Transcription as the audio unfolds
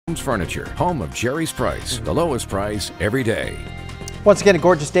Furniture, home of Jerry's Price, the lowest price every day. Once again, a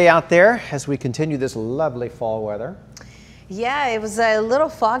gorgeous day out there as we continue this lovely fall weather. Yeah, it was a little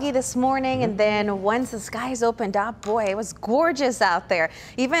foggy this morning, and then once the skies opened up, boy, it was gorgeous out there.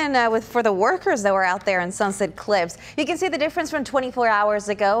 Even for the workers that were out there in Sunset Cliffs. You can see the difference from 24 hours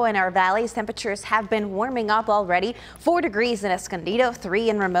ago in our valleys. Temperatures have been warming up already. 4 degrees in Escondido, 3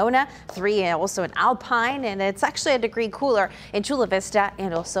 in Ramona, 3 also in Alpine, and it's actually a degree cooler in Chula Vista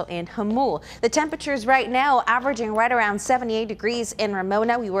and also in Jamul. The temperatures right now averaging right around 78 degrees in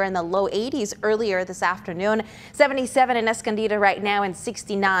Ramona. We were in the low 80s earlier this afternoon. 77 in Escondido right now and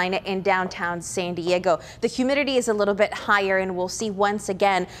 69 in downtown San Diego. The humidity is a little bit higher, and we'll see once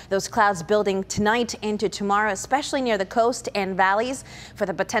again those clouds building tonight into tomorrow, especially near the coast and valleys, for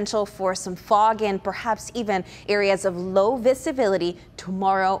the potential for some fog and perhaps even areas of low visibility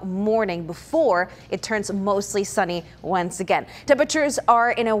tomorrow morning before it turns mostly sunny once again. Temperatures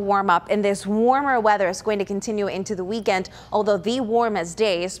are in a warm up, and this warmer weather is going to continue into the weekend, although the warmest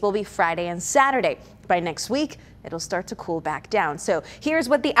days will be Friday and Saturday. By next week, it'll start to cool back down. So here's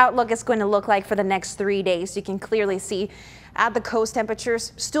what the outlook is going to look like for the next 3 days. You can clearly see at the coast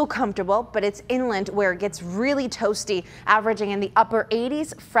temperatures still comfortable, but it's inland where it gets really toasty, averaging in the upper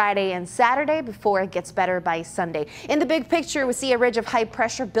 80s Friday and Saturday before it gets better by Sunday. In the big picture, we see a ridge of high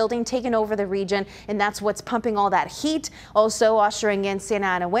pressure building taking over the region, and that's what's pumping all that heat, also ushering in Santa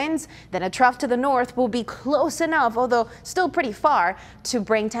Ana winds. Then a trough to the north will be close enough, although still pretty far, to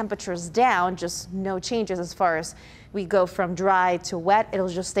bring temperatures down. Just no changes as far as we go from dry to wet. It'll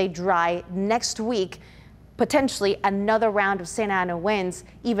just stay dry next week. Potentially another round of Santa Ana winds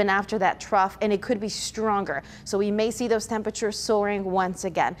even after that trough, and it could be stronger. So we may see those temperatures soaring once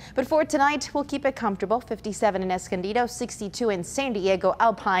again. But for tonight, we'll keep it comfortable. 57 in Escondido, 62 in San Diego,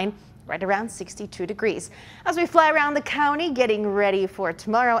 Alpine, right around 62 degrees. As we fly around the county, getting ready for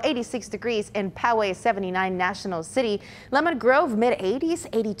tomorrow, 86 degrees in Poway, 79 National City, Lemon Grove, mid-80s,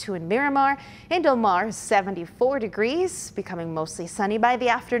 82 in Miramar, in Del Mar, 74 degrees, becoming mostly sunny by the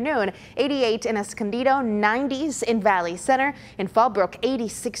afternoon, 88 in Escondido, 90s in Valley Center, in Fallbrook,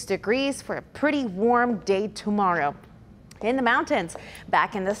 86 degrees for a pretty warm day tomorrow. In the mountains,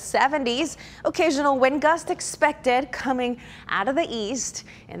 back in the 70s, occasional wind gust expected coming out of the east,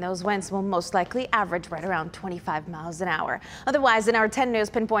 and those winds will most likely average right around 25 miles an hour. Otherwise, in our 10 News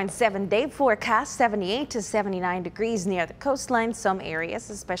Pinpoint 7-day forecast, 78 to 79 degrees near the coastline. Some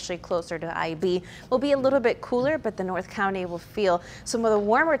areas, especially closer to IB, will be a little bit cooler, but the North County will feel some of the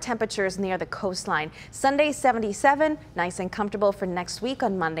warmer temperatures near the coastline. Sunday, 77, nice and comfortable for next week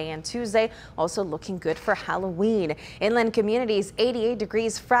on Monday and Tuesday. Also looking good for Halloween. Inland communities, 88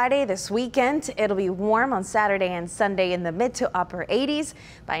 degrees Friday this weekend. It'll be warm on Saturday and Sunday in the mid to upper 80s.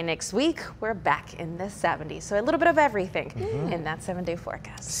 By next week, we're back in the 70s. So a little bit of everything in that 7-day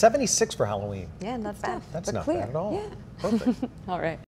forecast. 76 for Halloween. Yeah, not bad. That's not bad at all. Yeah. Perfect. All right.